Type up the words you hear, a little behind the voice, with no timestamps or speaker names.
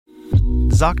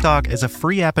ZocDoc is a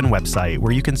free app and website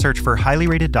where you can search for highly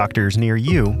rated doctors near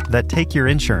you that take your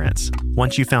insurance.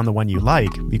 Once you've found the one you like,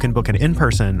 you can book an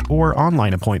in-person or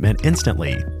online appointment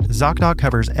instantly. ZocDoc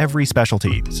covers every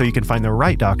specialty, so you can find the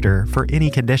right doctor for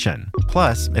any condition.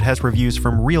 Plus, it has reviews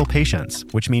from real patients,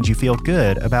 which means you feel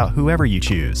good about whoever you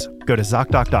choose. Go to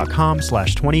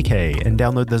ZocDoc.com/20K and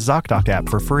download the ZocDoc app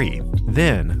for free.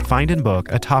 Then, find and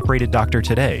book a top-rated doctor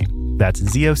today. That's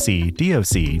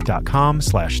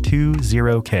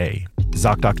ZocDoc.com/20K.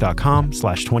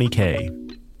 ZocDoc.com/20K.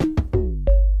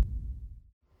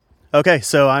 Okay,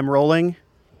 so I'm rolling,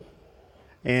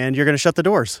 and you're going to shut the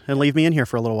doors and leave me in here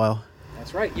for a little while.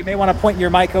 That's right. You may want to point your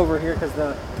mic over here because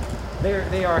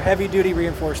they are heavy-duty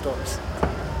reinforced doors.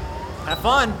 Have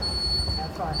fun.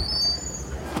 Have fun.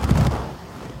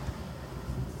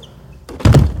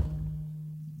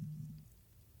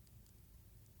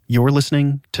 You're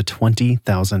listening to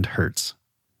 20,000 Hertz.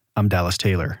 I'm Dallas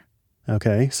Taylor.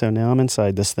 Okay, so now I'm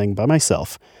inside this thing by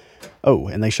myself. Oh,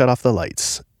 and they shut off the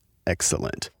lights.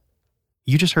 Excellent.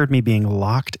 You just heard me being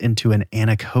locked into an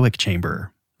anechoic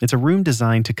chamber. It's a room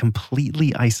designed to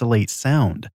completely isolate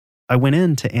sound. I went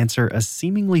in to answer a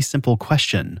seemingly simple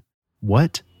question.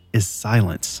 What is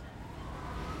silence?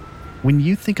 When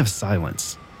you think of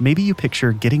silence, maybe you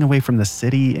picture getting away from the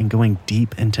city and going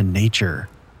deep into nature.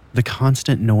 The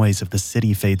constant noise of the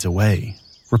city fades away,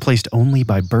 replaced only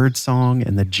by birdsong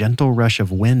and the gentle rush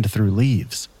of wind through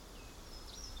leaves.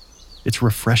 It's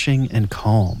refreshing and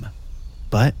calm,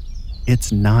 but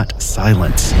it's not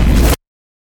silence.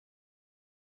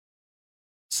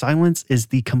 Silence is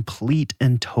the complete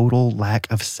and total lack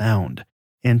of sound,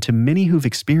 and to many who've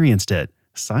experienced it,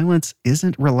 silence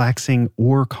isn't relaxing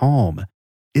or calm.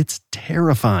 It's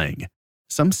terrifying.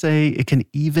 Some say it can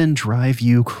even drive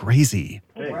you crazy.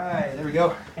 All right, there we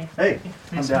go. Hey,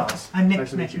 I'm Dallas. I'm Nick. Nice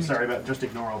to meet you. Sorry about just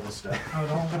ignore all this stuff.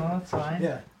 Oh, no, that's fine.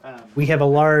 Yeah. We have a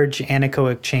large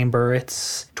anechoic chamber.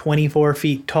 It's 24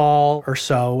 feet tall or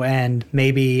so, and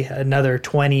maybe another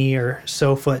 20 or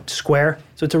so foot square.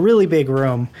 So it's a really big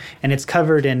room, and it's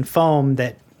covered in foam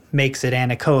that makes it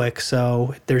anechoic,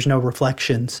 so there's no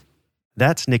reflections.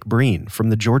 That's Nick Breen from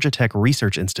the Georgia Tech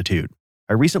Research Institute.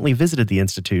 I recently visited the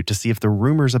institute to see if the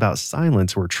rumors about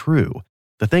silence were true.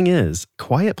 The thing is,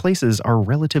 quiet places are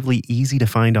relatively easy to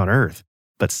find on Earth,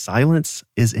 but silence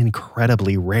is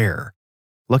incredibly rare.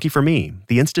 Lucky for me,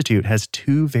 the institute has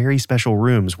 2 very special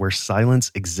rooms where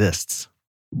silence exists.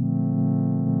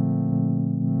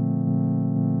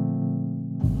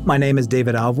 My name is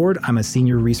David Alvord. I'm a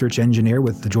senior research engineer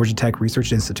with the Georgia Tech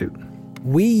Research Institute.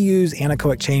 We use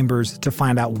anechoic chambers to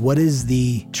find out what is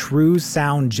the true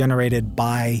sound generated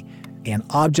by an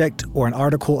object or an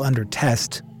article under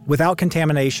test without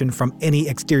contamination from any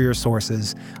exterior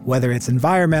sources, whether it's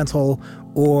environmental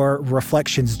or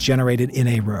reflections generated in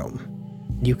a room.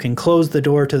 You can close the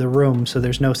door to the room so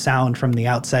there's no sound from the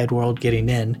outside world getting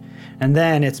in. And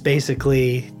then it's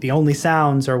basically the only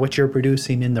sounds are what you're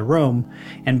producing in the room.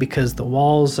 And because the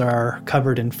walls are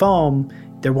covered in foam,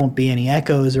 there won't be any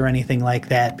echoes or anything like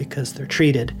that because they're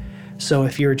treated. So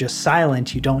if you're just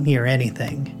silent, you don't hear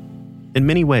anything. In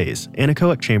many ways,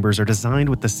 anechoic chambers are designed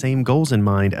with the same goals in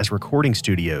mind as recording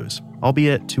studios,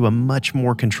 albeit to a much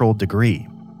more controlled degree.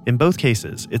 In both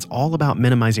cases, it's all about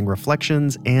minimizing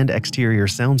reflections and exterior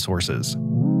sound sources.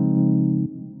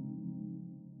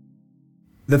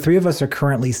 The 3 of us are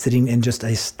currently sitting in just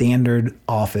a standard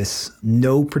office.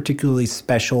 No particularly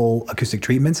special acoustic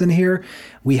treatments in here.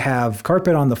 We have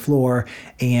carpet on the floor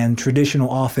and traditional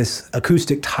office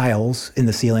acoustic tiles in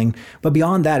the ceiling. But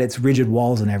beyond that, it's rigid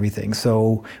walls and everything.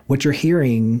 So what you're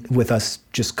hearing with us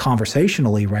just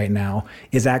conversationally right now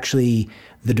is actually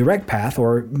the direct path,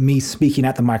 or me speaking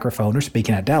at the microphone or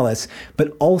speaking at Dallas,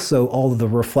 but also all of the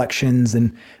reflections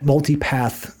and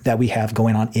multipath that we have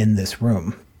going on in this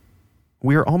room.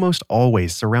 We are almost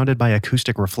always surrounded by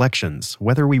acoustic reflections,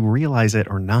 whether we realize it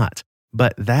or not.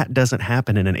 But that doesn't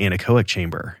happen in an anechoic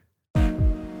chamber.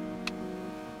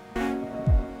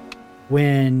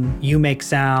 When you make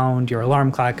sound, your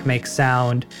alarm clock makes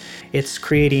sound, it's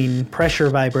creating pressure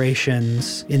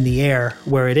vibrations in the air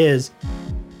where it is.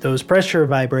 Those pressure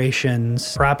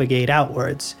vibrations propagate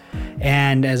outwards.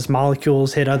 And as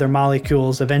molecules hit other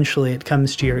molecules, eventually it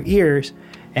comes to your ears.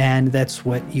 And that's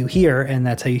what you hear, and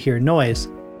that's how you hear noise.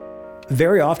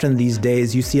 Very often these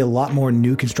days, you see a lot more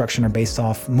new construction are based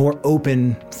off more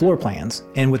open floor plans.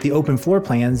 And with the open floor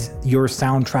plans, your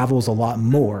sound travels a lot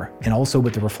more. And also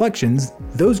with the reflections,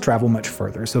 those travel much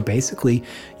further. So basically,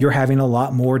 you're having a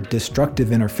lot more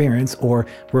destructive interference or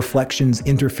reflections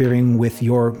interfering with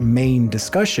your main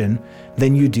discussion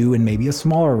than you do in maybe a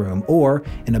smaller room or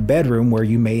in a bedroom where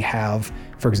you may have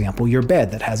For example, your bed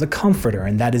that has a comforter,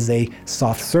 and that is a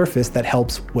soft surface that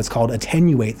helps what's called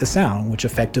attenuate the sound, which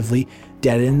effectively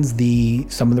deadens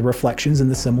some of the reflections in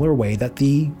the similar way that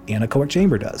the anechoic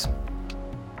chamber does.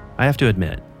 I have to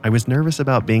admit, I was nervous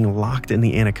about being locked in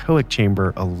the anechoic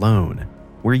chamber alone.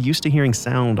 We're used to hearing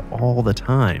sound all the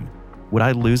time. Would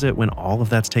I lose it when all of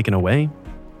that's taken away?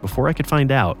 Before I could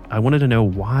find out, I wanted to know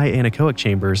why anechoic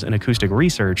chambers in acoustic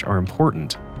research are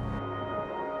important.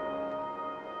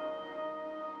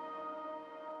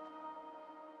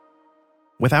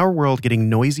 With our world getting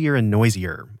noisier and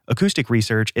noisier, acoustic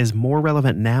research is more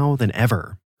relevant now than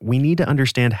ever. We need to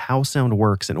understand how sound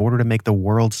works in order to make the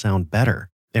world sound better.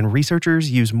 And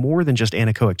researchers use more than just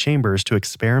anechoic chambers to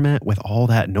experiment with all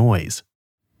that noise.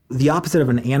 The opposite of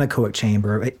an anechoic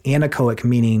chamber, anechoic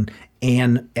meaning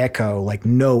an echo, like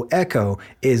no echo,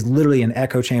 is literally an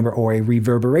echo chamber or a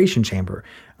reverberation chamber.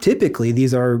 Typically,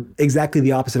 these are exactly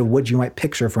the opposite of what you might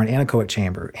picture for an anechoic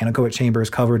chamber. Anechoic chamber is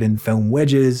covered in foam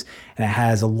wedges, and it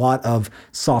has a lot of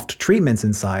soft treatments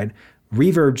inside.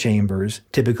 Reverb chambers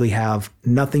typically have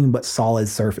nothing but solid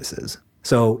surfaces.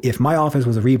 So if my office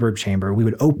was a reverb chamber, we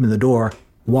would open the door,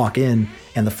 walk in,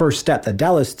 and the first step that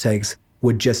Dallas takes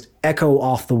would just echo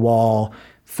off the wall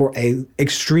for an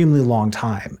extremely long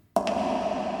time.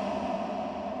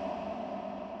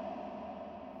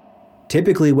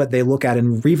 Typically, what they look at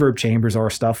in reverb chambers are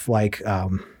stuff like,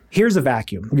 here's a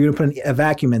vacuum. You're going to put a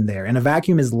vacuum in there, and a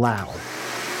vacuum is loud.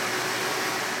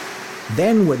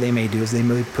 Then what they may do is they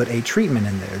may put a treatment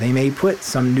in there. They may put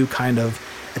some new kind of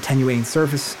attenuating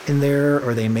surface in there,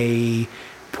 or they may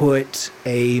put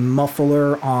a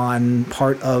muffler on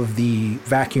part of the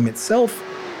vacuum itself.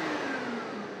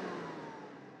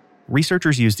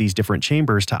 Researchers use these different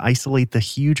chambers to isolate the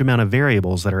huge amount of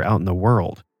variables that are out in the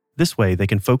world. This way, they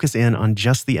can focus in on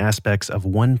just the aspects of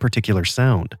one particular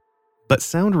sound. But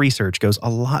sound research goes a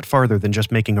lot farther than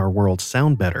just making our world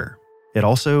sound better. It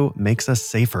also makes us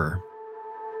safer.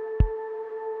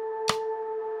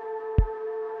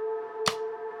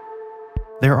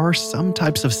 There are some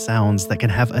types of sounds that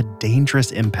can have a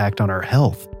dangerous impact on our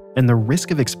health, and the risk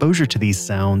of exposure to these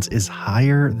sounds is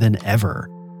higher than ever.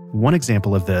 One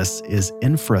example of this is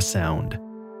infrasound.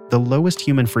 The lowest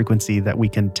human frequency that we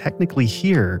can technically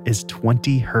hear is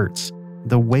 20 hertz.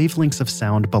 The wavelengths of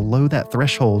sound below that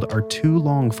threshold are too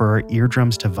long for our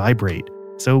eardrums to vibrate,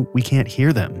 so we can't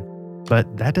hear them.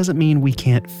 But that doesn't mean we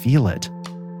can't feel it.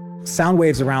 Sound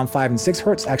waves around 5 and 6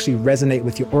 hertz actually resonate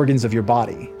with the organs of your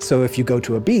body. So if you go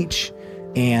to a beach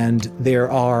and there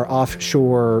are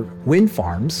offshore wind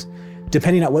farms,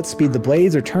 depending on what speed the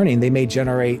blades are turning, they may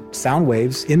generate sound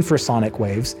waves, infrasonic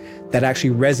waves, that actually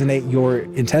resonate your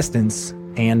intestines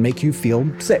and make you feel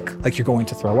sick, like you're going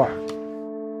to throw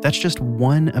up. That's just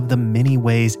one of the many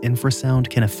ways infrasound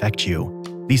can affect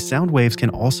you. These sound waves can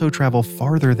also travel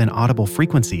farther than audible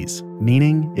frequencies,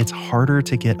 meaning it's harder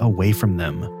to get away from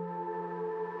them.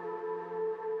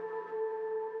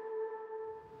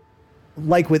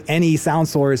 Like with any sound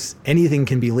source, anything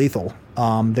can be lethal.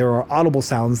 There are audible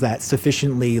sounds that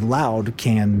sufficiently loud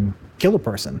can kill a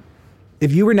person.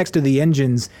 If you were next to the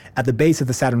engines at the base of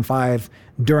the Saturn V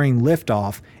during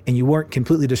liftoff and you weren't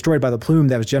completely destroyed by the plume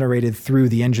that was generated through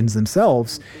the engines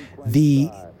themselves,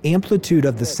 the amplitude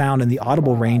of the sound in the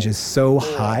audible range is so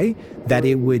high that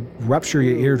it would rupture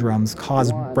your eardrums,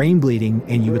 cause brain bleeding,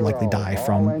 and you would likely die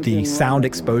from the sound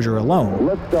exposure alone.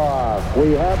 Liftoff.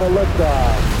 We have a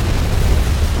liftoff.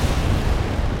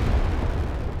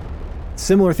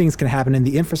 Similar things can happen in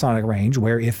the infrasonic range,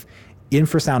 where if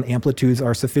infrasound amplitudes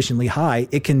are sufficiently high,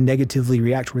 it can negatively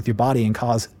react with your body and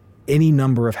cause any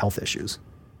number of health issues.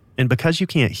 And because you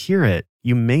can't hear it,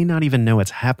 you may not even know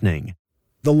it's happening.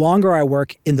 The longer I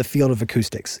work in the field of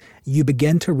acoustics, you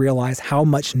begin to realize how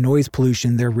much noise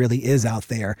pollution there really is out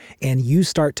there, and you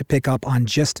start to pick up on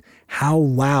just how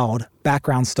loud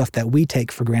background stuff that we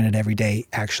take for granted every day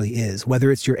actually is.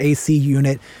 Whether it's your AC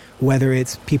unit, whether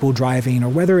it's people driving, or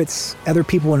whether it's other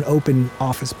people in an open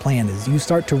office plan, is you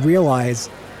start to realize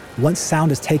once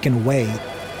sound is taken away,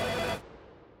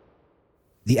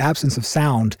 the absence of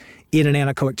sound in an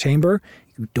anechoic chamber,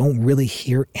 you don't really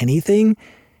hear anything.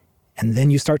 And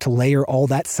then you start to layer all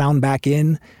that sound back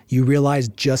in, you realize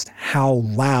just how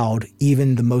loud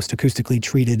even the most acoustically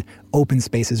treated open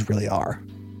spaces really are.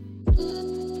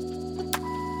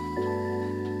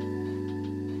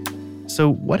 So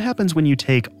what happens when you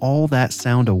take all that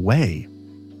sound away?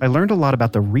 I learned a lot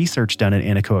about the research done in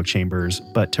anechoic chambers,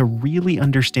 but to really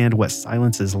understand what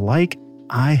silence is like,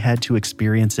 I had to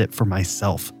experience it for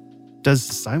myself. Does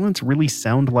silence really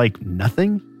sound like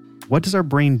nothing? What does our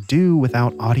brain do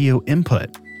without audio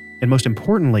input? And most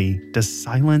importantly, does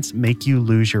silence make you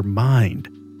lose your mind?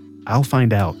 I'll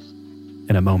find out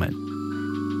in a moment.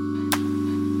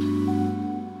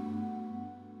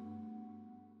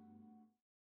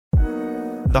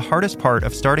 The hardest part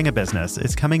of starting a business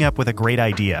is coming up with a great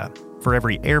idea. For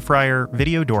every air fryer,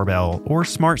 video doorbell, or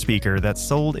smart speaker that's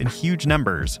sold in huge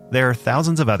numbers, there are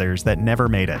thousands of others that never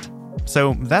made it.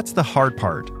 So that's the hard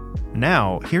part.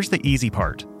 Now, here's the easy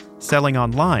part: selling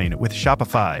online with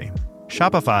Shopify.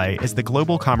 Shopify is the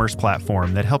global commerce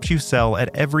platform that helps you sell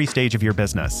at every stage of your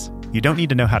business. You don't need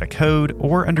to know how to code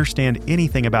or understand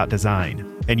anything about design.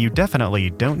 And you definitely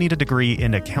don't need a degree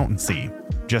in accountancy.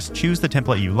 Just choose the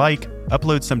template you like,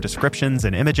 upload some descriptions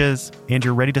and images, and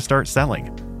you're ready to start selling.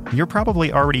 You're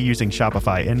probably already using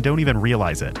Shopify and don't even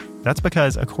realize it. That's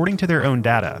because, according to their own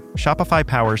data, Shopify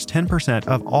powers 10%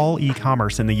 of all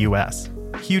e-commerce in the US.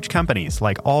 Huge companies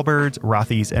like Allbirds,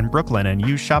 Rothy's, and Brooklinen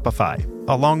use Shopify,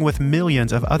 along with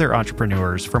millions of other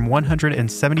entrepreneurs from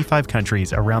 175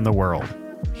 countries around the world.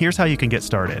 Here's how you can get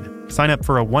started. Sign up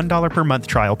for a $1 per month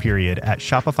trial period at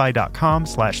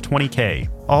shopify.com/20K,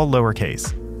 all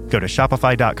lowercase. Go to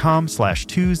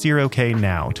shopify.com/20K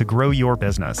now to grow your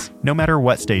business, no matter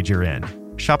what stage you're in.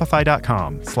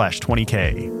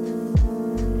 Shopify.com/20K.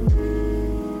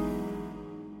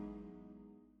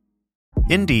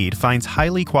 Indeed finds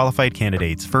highly qualified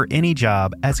candidates for any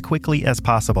job as quickly as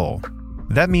possible.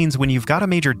 That means when you've got a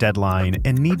major deadline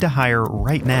and need to hire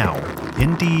right now,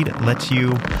 Indeed lets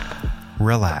you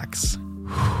relax.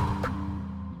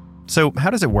 So how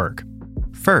does it work?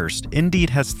 First, Indeed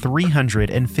has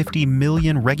 350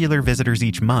 million regular visitors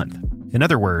each month. In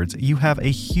other words, you have a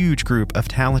huge group of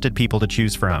talented people to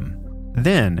choose from.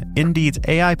 Then, Indeed's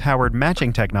AI-powered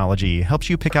matching technology helps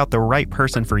you pick out the right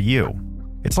person for you.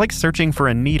 It's like searching for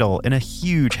a needle in a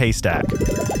huge haystack,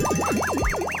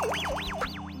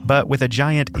 but with a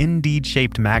giant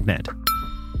Indeed-shaped magnet.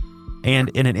 And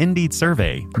in an Indeed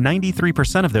survey,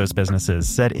 93% of those businesses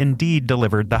said Indeed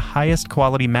delivered the highest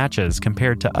quality matches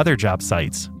compared to other job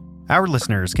sites. Our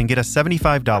listeners can get a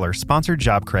 $75 sponsored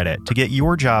job credit to get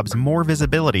your jobs more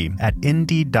visibility at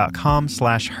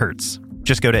Indeed.com/Hertz.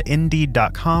 Just go to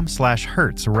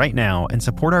Indeed.com/Hertz right now and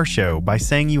support our show by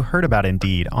saying you heard about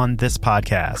Indeed on this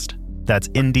podcast. That's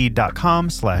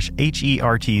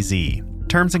Indeed.com/HERTZ.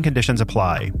 Terms and conditions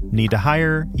apply. Need to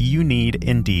hire? You need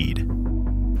Indeed.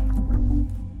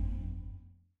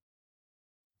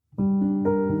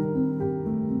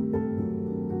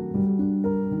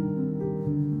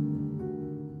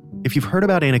 If you've heard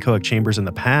about anechoic chambers in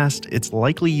the past, it's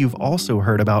likely you've also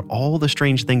heard about all the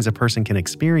strange things a person can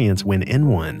experience when in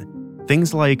one.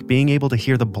 Things like being able to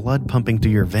hear the blood pumping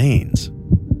through your veins,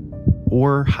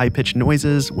 or high-pitched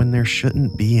noises when there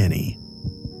shouldn't be any.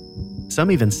 Some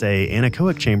even say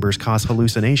anechoic chambers cause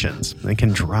hallucinations and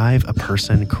can drive a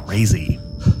person crazy.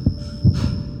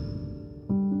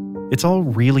 It's all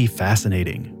really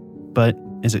fascinating, but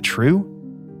is it true?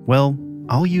 Well,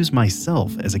 I'll use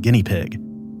myself as a guinea pig.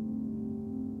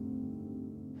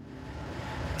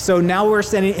 So now we're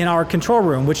standing in our control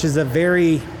room, which is a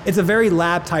very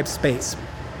lab type space.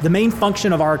 The main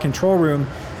function of our control room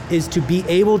is to be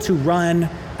able to run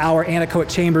our anechoic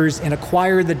chambers and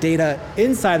acquire the data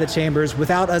inside the chambers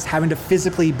without us having to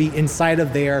physically be inside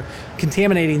of there,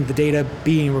 contaminating the data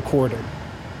being recorded.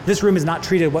 This room is not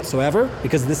treated whatsoever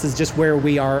because this is just where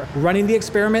we are running the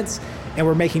experiments, and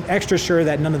we're making extra sure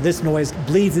that none of this noise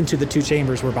bleeds into the two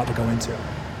chambers we're about to go into.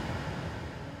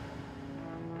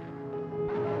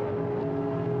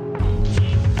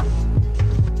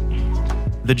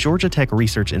 The Georgia Tech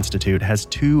Research Institute has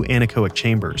 2 anechoic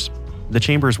chambers. The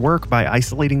chambers work by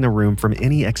isolating the room from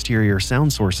any exterior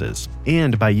sound sources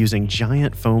and by using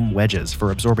giant foam wedges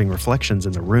for absorbing reflections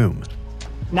in the room.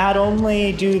 Not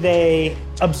only do they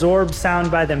absorb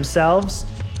sound by themselves,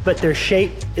 but their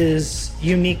shape is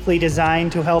uniquely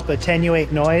designed to help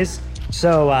attenuate noise.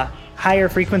 So higher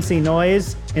frequency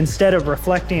noise, instead of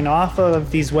reflecting off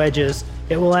of these wedges,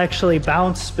 it will actually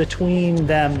bounce between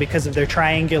them because of their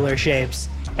triangular shapes.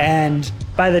 And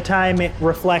by the time it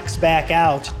reflects back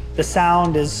out, the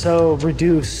sound is so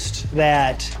reduced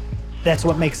that that's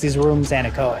what makes these rooms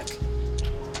anechoic.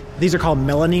 These are called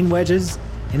melamine wedges,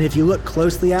 and if you look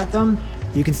closely at them,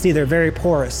 you can see they're very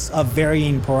porous, of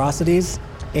varying porosities.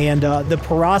 And the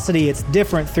porosity, it's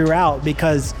different throughout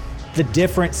because the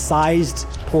different sized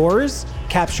pores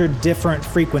capture different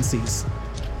frequencies.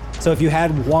 So if you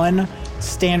had one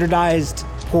standardized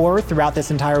pore throughout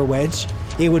this entire wedge,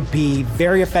 it would be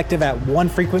very effective at one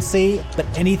frequency, but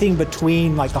anything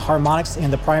between like the harmonics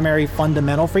and the primary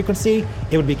fundamental frequency,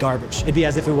 it would be garbage. It'd be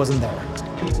as if it wasn't there.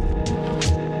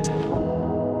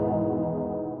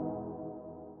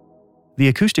 The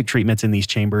acoustic treatments in these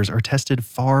chambers are tested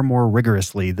far more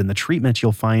rigorously than the treatments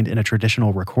you'll find in a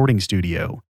traditional recording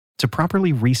studio. To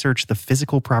properly research the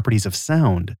physical properties of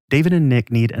sound, David and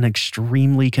Nick need an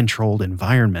extremely controlled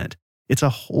environment. It's a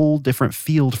whole different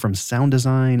field from sound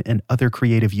design and other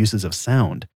creative uses of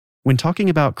sound. When talking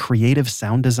about creative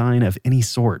sound design of any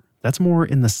sort, that's more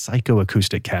in the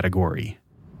psychoacoustic category.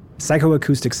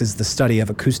 Psychoacoustics is the study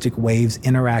of acoustic waves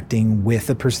interacting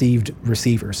with a perceived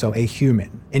receiver, so a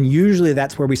human. And usually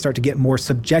that's where we start to get more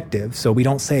subjective. So we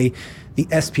don't say the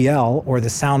SPL or the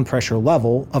sound pressure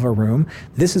level of a room.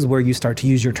 This is where you start to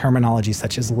use your terminology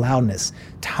such as loudness,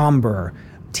 timbre,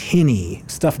 tinny,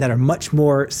 stuff that are much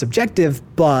more subjective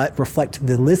but reflect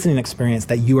the listening experience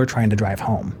that you are trying to drive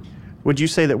home. Would you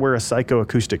say that we're a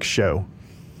psychoacoustic show?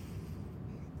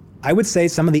 I would say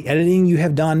some of the editing you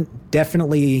have done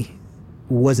definitely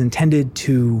was intended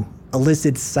to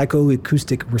elicit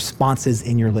psychoacoustic responses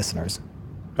in your listeners.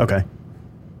 Okay.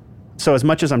 So as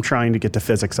much as I'm trying to get to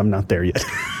physics, I'm not there yet.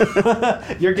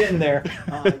 You're getting there.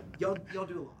 You'll do a lot.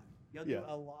 You'll do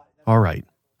a lot. All right.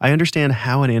 I understand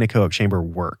how an anechoic chamber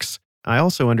works. I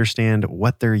also understand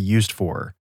what they're used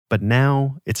for. But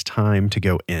now it's time to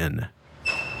go in.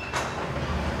 All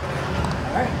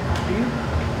right.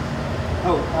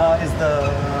 Is the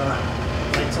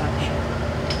Lights on.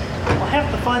 Well,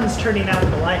 half the fun's turning out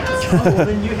the lights. Oh, well,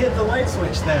 then you hit the light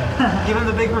switch then. Give him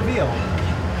the big reveal.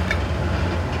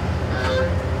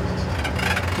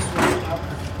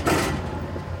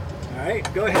 All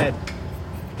right, go ahead.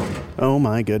 Oh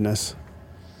my goodness.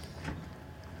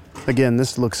 Again,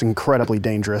 this looks incredibly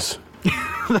dangerous.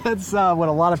 That's what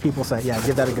a lot of people say. Yeah,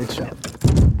 give that a good shot.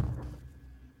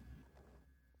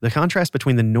 The contrast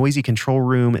between the noisy control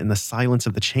room and the silence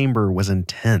of the chamber was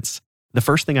intense. The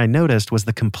first thing I noticed was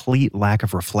the complete lack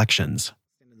of reflections.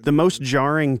 The most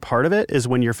jarring part of it is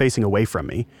when you're facing away from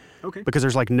me. Okay. Because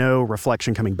there's like no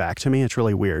reflection coming back to me. It's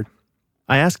really weird.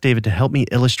 I asked David to help me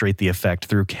illustrate the effect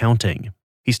through counting.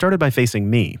 He started by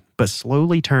facing me, but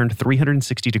slowly turned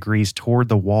 360 degrees toward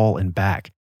the wall and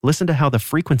back. Listen to how the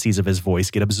frequencies of his voice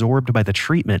get absorbed by the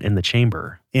treatment in the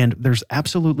chamber. And there's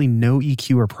absolutely no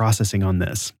EQ or processing on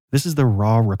this. This is the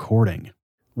raw recording.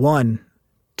 1,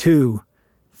 2,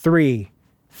 3,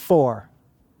 4,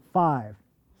 5,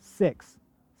 6,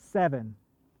 7,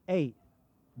 8,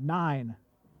 9,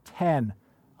 10,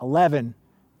 11,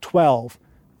 12,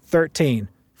 13,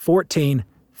 14,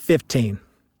 15.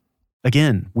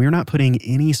 Again, we're not putting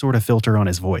any sort of filter on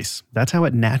his voice. That's how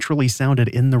it naturally sounded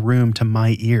in the room to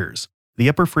my ears. The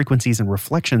upper frequencies and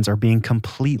reflections are being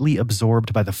completely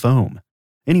absorbed by the foam.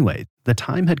 Anyway, the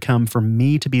time had come for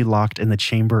me to be locked in the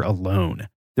chamber alone.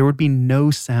 There would be no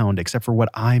sound except for what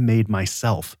I made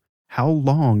myself. How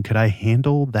long could I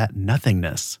handle that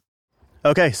nothingness?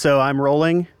 Okay, so I'm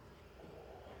rolling,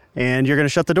 and you're going to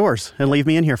shut the doors and leave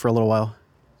me in here for a little while.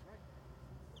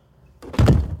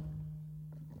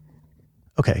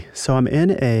 Okay, so I'm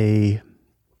in a,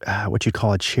 what you'd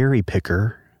call a cherry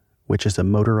picker, which is a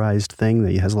motorized thing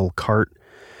that has a little cart.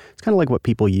 It's kind of like what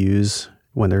people use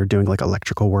when they're doing like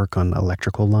electrical work on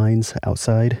electrical lines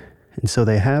outside. And so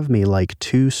they have me like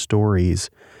 2 stories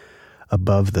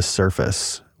above the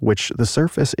surface, which the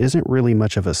surface isn't really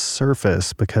much of a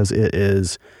surface because it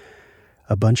is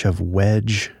a bunch of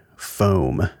wedge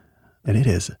foam. And it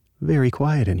is very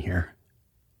quiet in here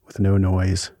with no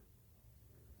noise.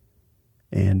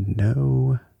 And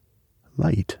no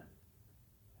light.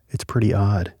 It's pretty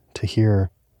odd to hear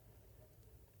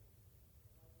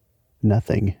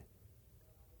nothing.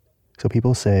 So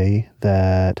people say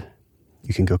that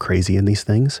you can go crazy in these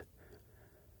things,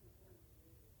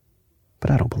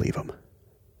 but I don't believe them.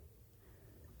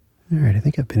 All right, I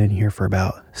think I've been in here for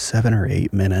about 7 or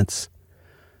 8 minutes.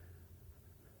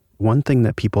 One thing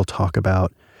that people talk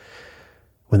about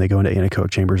when they go into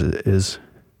anechoic chambers is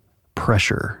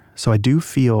pressure. So I do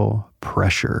feel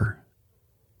pressure,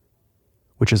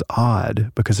 which is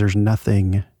odd because there's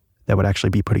nothing that would actually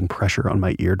be putting pressure on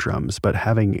my eardrums, but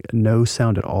having no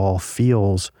sound at all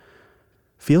feels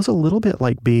a little bit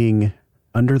like being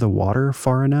under the water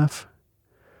far enough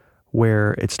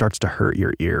where it starts to hurt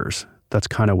your ears. That's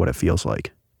kind of what it feels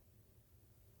like.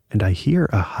 And I hear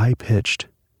a high-pitched,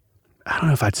 I don't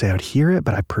know if I'd say I'd hear it,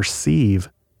 but I perceive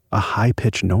a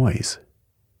high-pitched noise.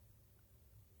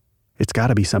 It's got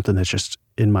to be something that's just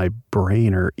in my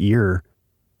brain or ear.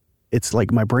 It's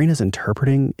like my brain is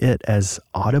interpreting it as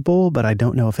audible, but I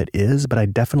don't know if it is, but I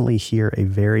definitely hear a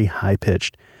very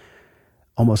high-pitched,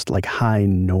 almost like high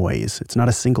noise. It's not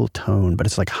a single tone, but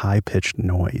it's like high-pitched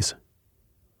noise.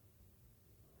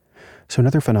 So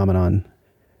another phenomenon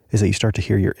is that you start to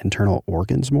hear your internal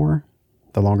organs more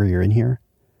the longer you're in here.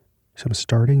 So I'm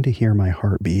starting to hear my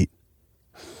heartbeat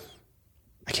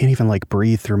I can't even like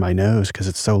breathe through my nose because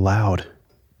it's so loud.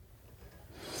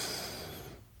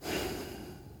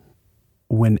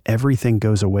 When everything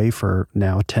goes away for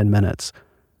now 10 minutes,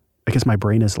 I guess my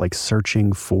brain is like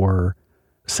searching for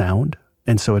sound.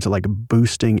 And so it's like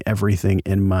boosting everything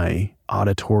in my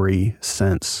auditory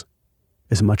sense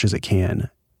as much as it can.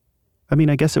 I mean,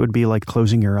 I guess it would be like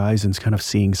closing your eyes and kind of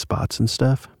seeing spots and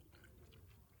stuff.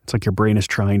 It's like your brain is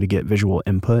trying to get visual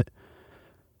input.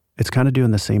 It's kind of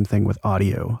doing the same thing with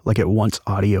audio. Like it wants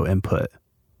audio input.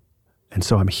 And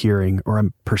so I'm hearing, or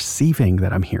I'm perceiving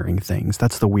that I'm hearing things.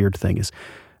 That's the weird thing is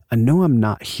I know I'm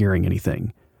not hearing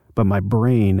anything, but my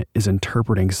brain is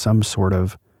interpreting some sort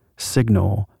of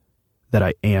signal that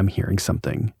I am hearing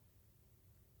something.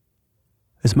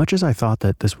 As much as I thought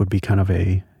that this would be kind of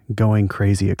a going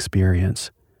crazy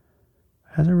experience,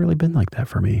 it hasn't really been like that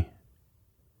for me.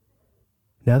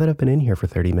 Now that I've been in here for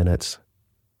 30 minutes,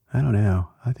 I don't know.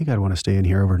 I think I'd want to stay in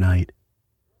here overnight.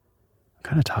 I'm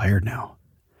kind of tired now.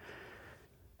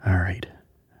 All right.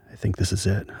 I think this is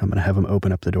it. I'm going to have him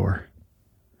open up the door.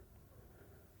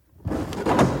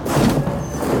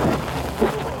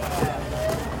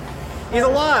 He's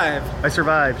alive! I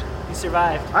survived. You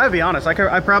survived. I'll be honest.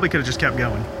 I probably could have just kept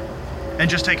going and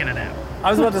just taken a nap. I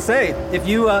was about to say, if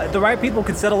you, the right people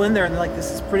could settle in there and they're like,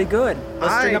 this is pretty good.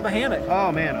 Let's string up a hammock.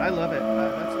 Oh man, I love it.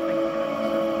 That's the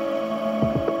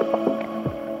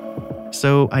thing.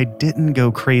 So I didn't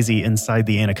go crazy inside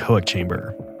the anechoic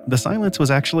chamber. The silence was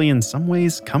actually in some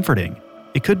ways comforting.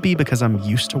 It could be because I'm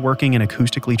used to working in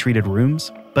acoustically treated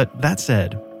rooms, but that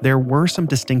said, there were some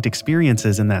distinct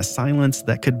experiences in that silence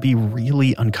that could be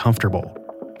really uncomfortable.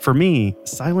 For me,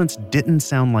 silence didn't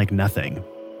sound like nothing.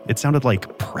 It sounded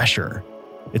like pressure.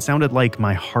 It sounded like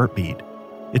my heartbeat.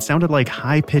 It sounded like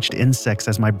high-pitched insects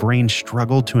as my brain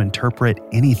struggled to interpret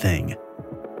anything.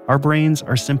 Our brains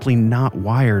are simply not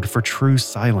wired for true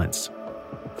silence.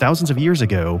 Thousands of years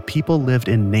ago, people lived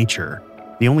in nature.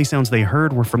 The only sounds they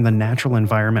heard were from the natural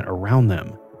environment around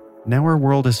them. Now our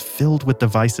world is filled with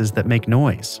devices that make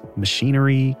noise.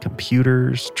 Machinery,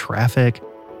 computers, traffic.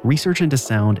 Research into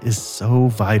sound is so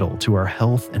vital to our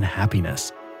health and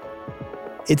happiness.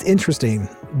 It's interesting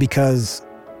because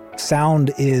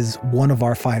sound is one of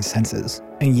our five senses,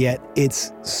 and yet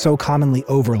it's so commonly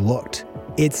overlooked.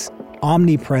 It's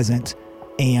omnipresent,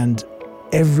 and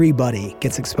everybody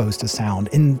gets exposed to sound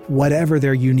in whatever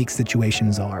their unique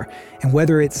situations are. And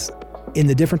whether it's in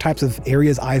the different types of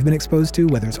areas I've been exposed to,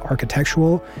 whether it's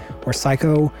architectural or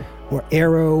psycho or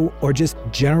aero or just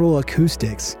general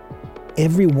acoustics,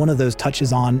 every one of those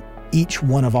touches on each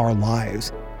one of our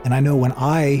lives. And I know when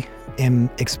I am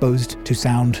exposed to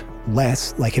sound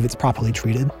less, like if it's properly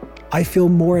treated, I feel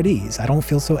more at ease. I don't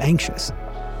feel so anxious.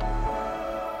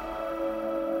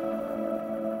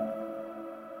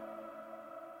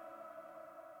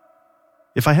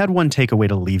 If I had one takeaway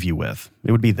to leave you with,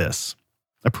 it would be this.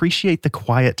 Appreciate the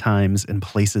quiet times and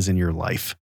places in your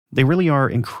life. They really are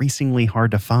increasingly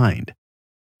hard to find.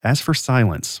 As for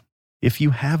silence, if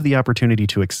you have the opportunity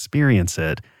to experience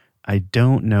it, I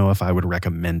don't know if I would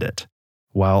recommend it.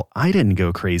 While I didn't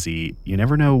go crazy, you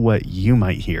never know what you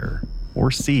might hear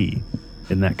or see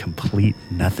in that complete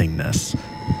nothingness.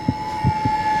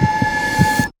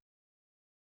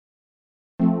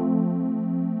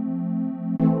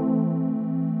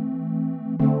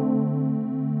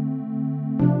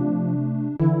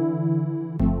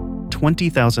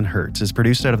 "20,000 Hertz" is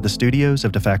produced out of the studios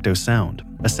of DeFacto Sound,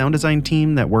 a sound design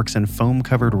team that works in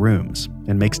foam-covered rooms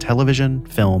and makes television,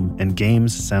 film, and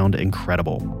games sound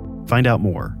incredible. Find out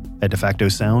more at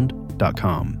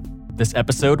defactosound.com. This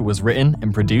episode was written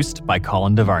and produced by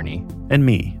Colin DeVarney. And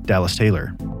me, Dallas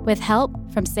Taylor. With help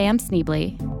from Sam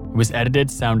Sneebly. It was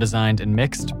edited, sound designed, and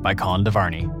mixed by Colin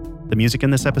DeVarney. The music in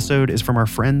this episode is from our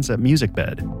friends at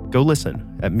MusicBed. Go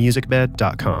listen at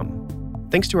musicbed.com.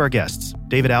 Thanks to our guests,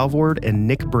 David Alvord and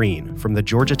Nick Breen from the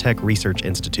Georgia Tech Research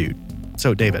Institute.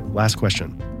 So, David, last question.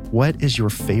 What is your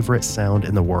favorite sound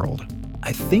in the world?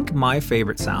 I think my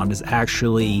favorite sound is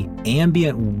actually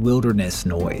ambient wilderness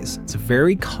noise. It's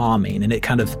very calming, and it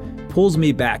kind of pulls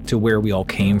me back to where we all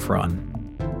came from.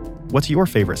 What's your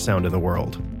favorite sound in the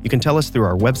world? You can tell us through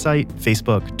our website,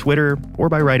 Facebook, Twitter, or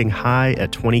by writing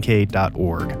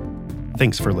hi@20k.org.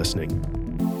 Thanks for listening.